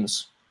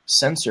Thrones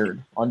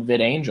censored on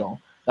VidAngel,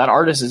 that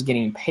artist is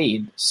getting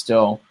paid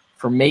still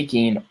for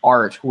making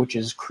art which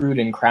is crude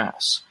and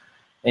crass,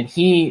 and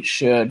he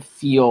should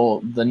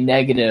feel the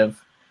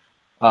negative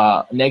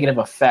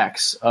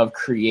effects of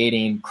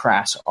creating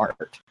crass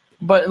art.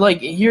 But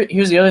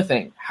here's the other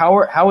thing: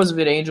 how is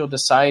VidAngel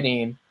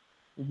deciding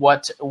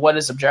what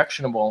is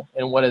objectionable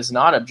and what is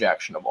not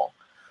objectionable?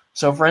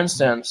 So, for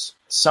instance,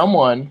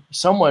 someone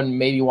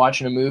may be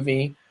watching a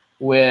movie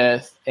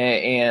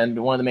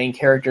and one of the main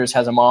characters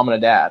has a mom and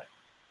a dad,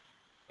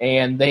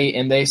 and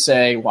they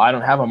say, "Well, I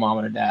don't have a mom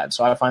and a dad,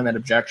 so I find that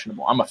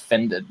objectionable. I'm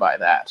offended by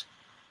that."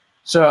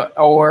 So,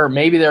 or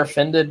maybe they're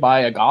offended by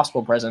a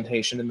gospel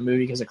presentation in the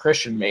movie because a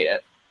Christian made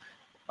it.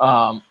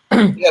 How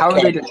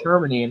are they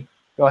determining?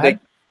 Go ahead.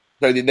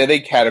 They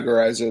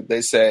categorize it.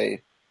 They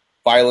say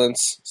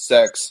violence,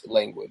 sex,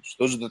 language.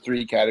 Those are the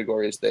three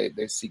categories they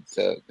seek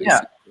to.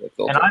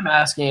 And I'm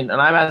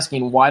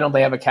asking, why don't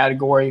they have a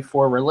category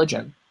for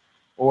religion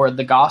or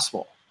the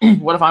gospel?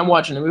 What if I'm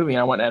watching a movie and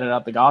I want to edit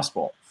out the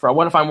gospel?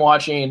 What if I'm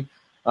watching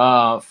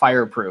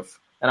Fireproof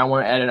and I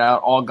want to edit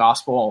out all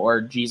gospel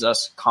or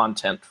Jesus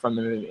content from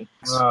the movie?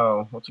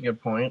 Oh, that's a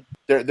good point.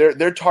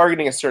 They're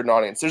targeting a certain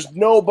audience. There's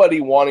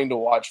nobody wanting to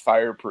watch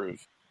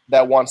Fireproof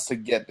that wants to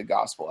get the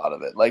gospel out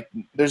of it. Like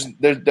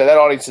that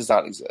audience does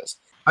not exist.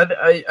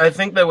 I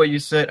think that what you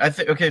said.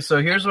 Okay.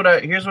 So here's what I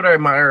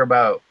admire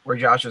about where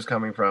Josh is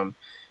coming from.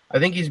 I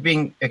think he's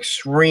being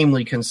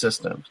extremely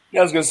consistent.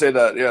 Yeah, I was gonna say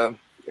that. Yeah.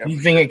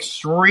 He's being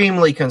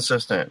extremely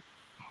consistent,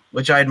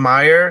 which I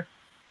admire.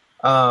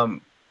 I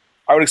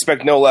would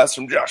expect no less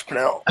from Josh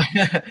Pennell.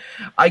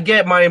 I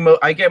get my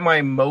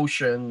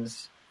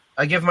emotions.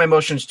 I give my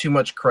emotions too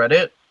much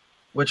credit,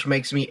 which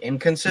makes me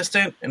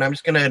inconsistent, and I'm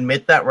just going to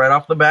admit that right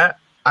off the bat.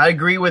 I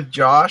agree with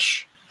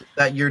Josh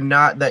that you're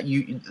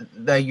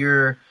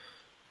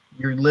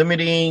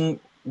limiting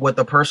what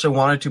the person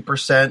wanted to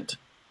present.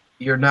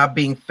 You're not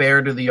being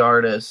fair to the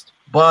artist.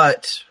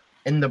 But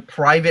in the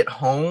private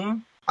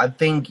home, I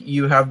think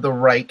you have the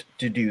right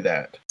to do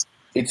that.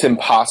 It's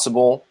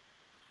impossible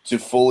to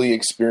fully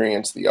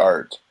experience the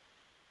art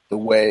the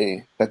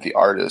way that the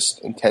artist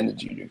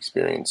intended you to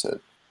experience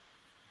it,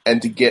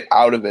 and to get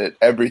out of it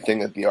everything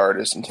that the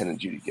artist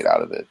intended you to get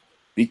out of it.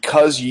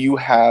 Because you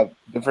have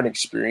different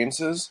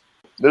experiences,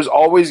 there's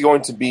always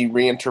going to be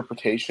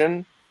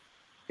reinterpretation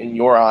in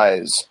your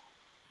eyes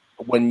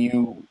when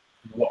you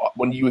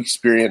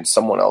experience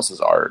someone else's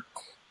art.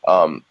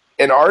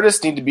 And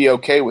artists need to be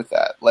okay with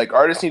that. Like,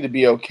 artists need to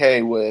be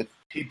okay with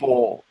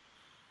people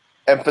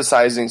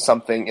emphasizing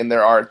something in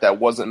their art that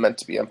wasn't meant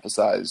to be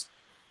emphasized,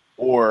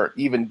 or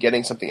even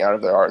getting something out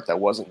of their art that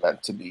wasn't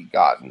meant to be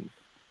gotten.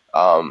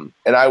 And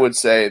I would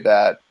say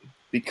that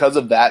because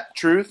of that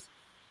truth,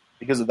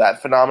 because of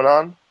that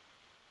phenomenon,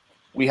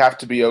 we have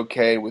to be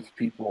okay with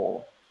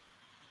people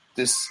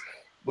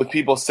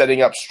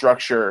setting up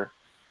structure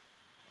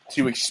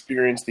to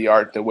experience the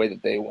art the way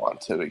that they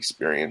want to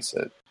experience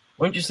it.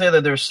 Wouldn't you say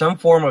that there's some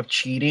form of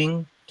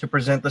cheating to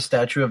present the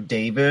statue of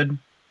David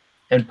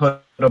and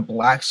put a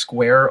black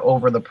square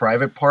over the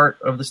private part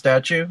of the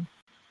statue?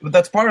 But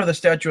that's part of the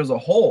statue as a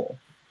whole.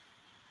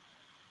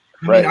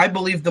 Right. I mean, I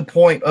believe the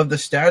point of the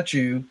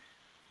statue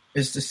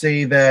is to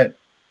say that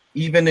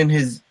even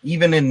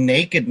in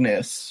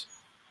nakedness,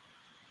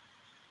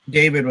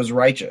 David was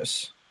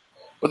righteous.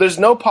 But there's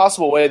no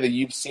possible way that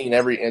you've seen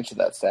every inch of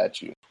that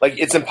statue. Like,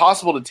 it's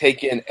impossible to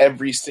take in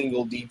every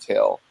single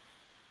detail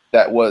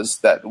that was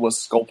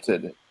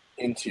sculpted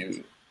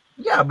into.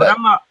 Yeah, but that.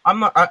 I'm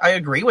not. I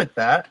agree with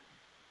that.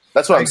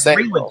 That's what I'm saying.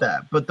 I agree with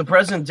that. But the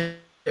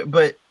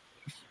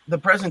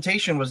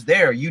presentation was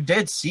there. You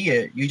did see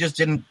it. You just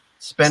didn't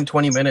spend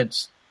 20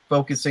 minutes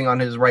focusing on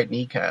his right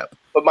kneecap.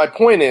 But my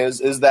point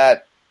is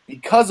that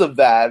because of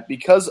that,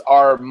 because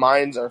our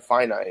minds are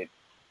finite,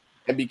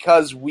 and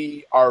because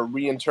we are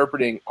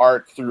reinterpreting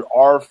art through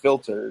our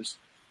filters,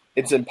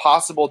 it's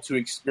impossible to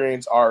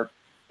experience art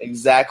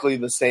exactly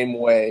the same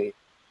way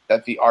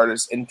that the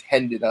artist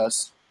intended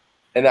us.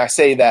 And I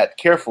say that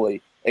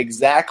carefully,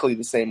 exactly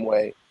the same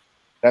way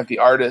that the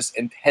artist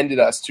intended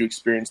us to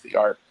experience the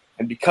art.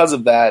 And because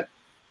of that,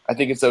 I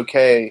think it's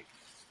okay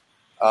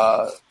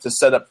to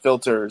set up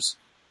filters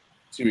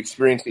to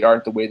experience the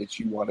art the way that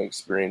you want to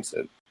experience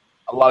it.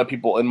 A lot of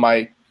people in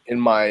my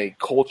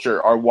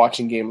culture are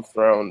watching Game of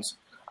Thrones.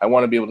 I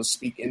want to be able to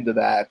speak into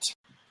that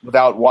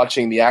without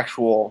watching the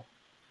actual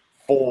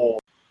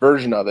full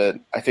version of it.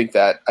 I think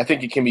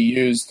it can be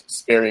used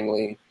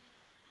sparingly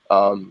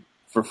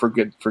for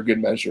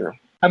good measure.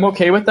 I'm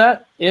okay with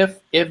that.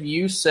 If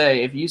you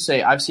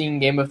say I've seen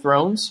Game of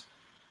Thrones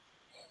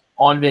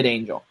on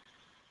VidAngel.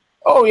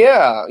 Oh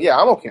yeah,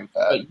 I'm okay with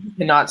that. But you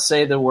cannot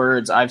say the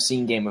words I've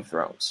seen Game of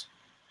Thrones.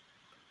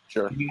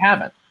 Sure. You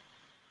haven't.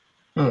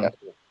 Yeah.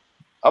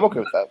 I'm okay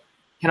with that.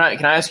 Can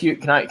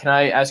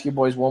I ask you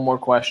boys one more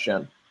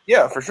question?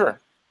 Yeah, for sure.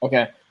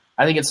 Okay.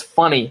 I think it's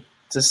funny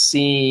to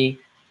see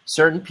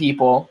certain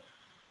people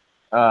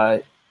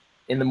in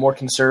the more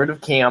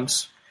conservative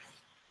camps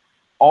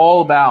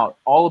all about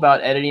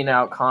editing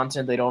out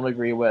content they don't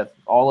agree with,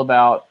 all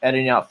about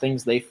editing out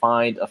things they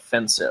find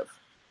offensive,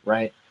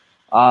 right?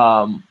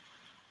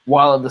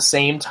 While at the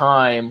same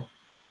time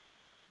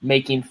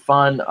making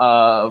fun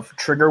of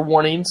trigger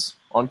warnings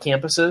on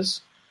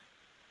campuses,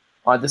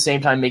 at the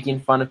same time making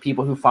fun of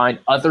people who find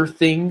other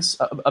things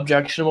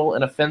objectionable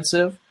and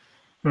offensive.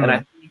 And I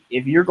think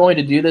if you're going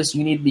to do this,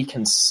 you need to be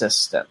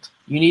consistent.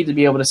 You need to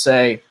be able to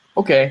say,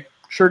 okay,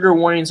 trigger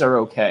warnings are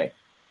okay.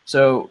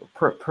 So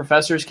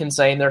professors can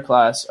say in their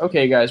class,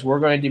 okay, guys, we're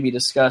going to be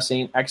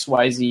discussing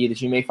XYZ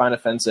that you may find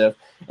offensive.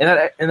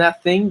 And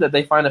that thing that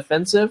they find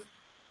offensive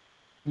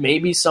may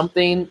be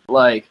something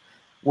like,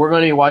 we're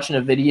going to be watching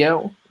a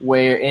video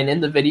and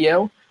in the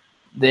video,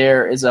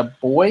 there is a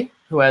boy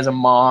who has a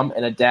mom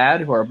and a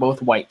dad who are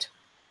both white.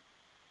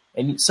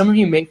 And some of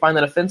you may find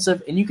that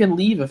offensive, and you can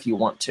leave if you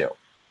want to.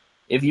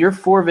 If you're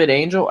for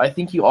VidAngel, I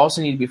think you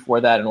also need to be for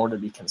that in order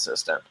to be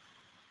consistent.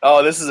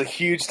 Oh, this is a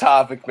huge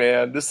topic,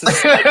 man. This is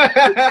such a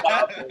huge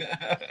topic.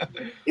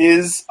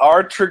 Is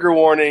our trigger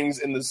warnings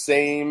in the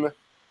same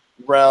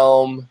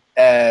realm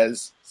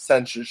as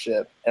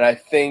censorship? And I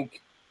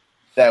think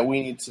that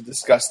we need to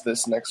discuss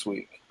this next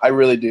week. I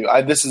really do.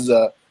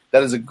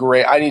 That is a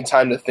great. I need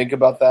time to think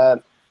about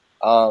that.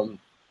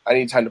 I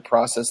need time to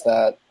process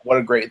that. What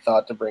a great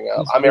thought to bring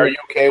up. I mean, are you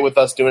okay with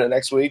us doing it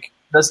next week?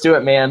 Let's do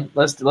it, man.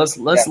 Let's leave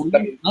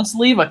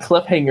a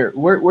cliffhanger.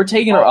 We're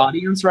taking our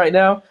audience right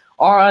now.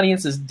 Our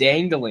audience is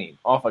dangling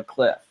off a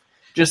cliff.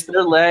 Just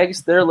their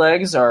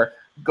legs are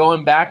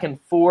going back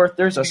and forth.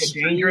 There's a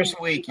dangerous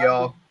week,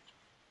 y'all.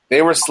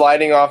 They were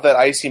sliding off that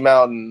icy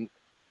mountain,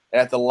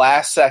 and at the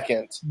last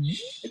second,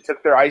 they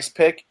took their ice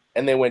pick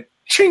and they went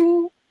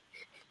ching.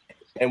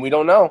 And we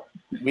don't know.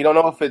 We don't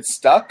know if it's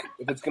stuck,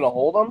 if it's going to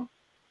hold them.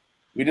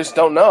 We just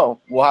don't know.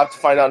 We'll have to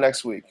find out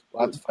next week.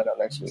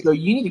 So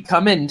you need to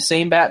come in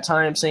same bat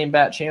time, same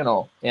bat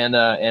channel,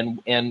 and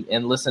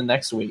listen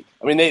next week.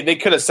 I mean, they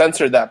could have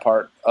censored that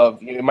part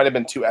of. It might have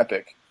been too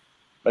epic.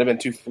 Might have been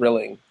too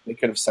thrilling. They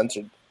could have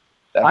censored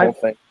that whole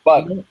thing.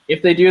 But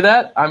if they do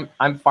that, I'm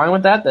fine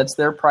with that. That's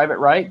their private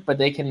right. But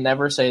they can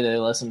never say they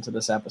listened to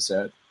this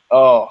episode.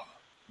 Oh,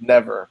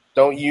 never!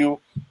 Don't you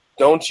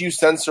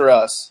censor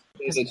us?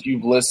 Say that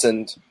you've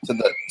listened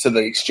to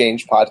the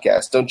Exchange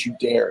podcast. Don't you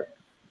dare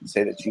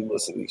say that you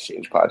listen to the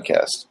Exchange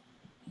podcast.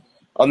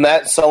 On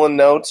that sullen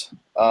note,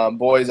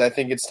 boys, I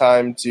think it's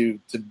time to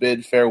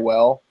bid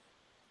farewell.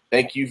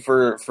 Thank you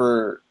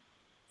for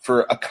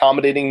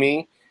accommodating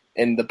me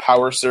in the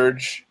power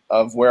surge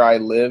of where I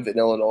live in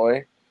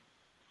Illinois.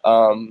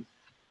 The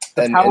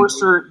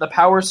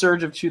power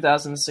surge of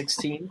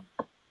 2016.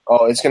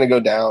 Oh, it's going to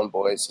go down,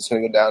 boys. It's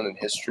going to go down in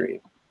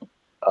history.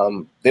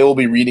 They will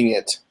be reading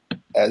it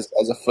as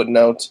a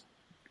footnote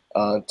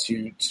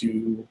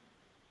to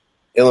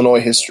Illinois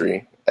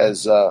history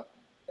as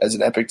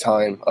an epic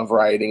time of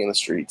rioting in the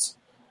streets.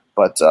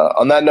 But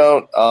on that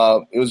note,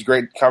 it was a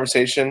great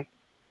conversation,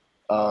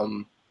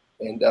 and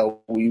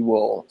we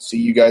will see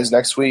you guys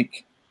next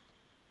week.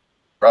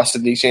 For us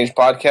at the Exchange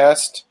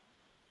Podcast,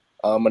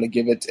 I'm going to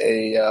give it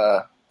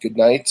a good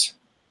night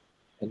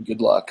and good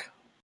luck.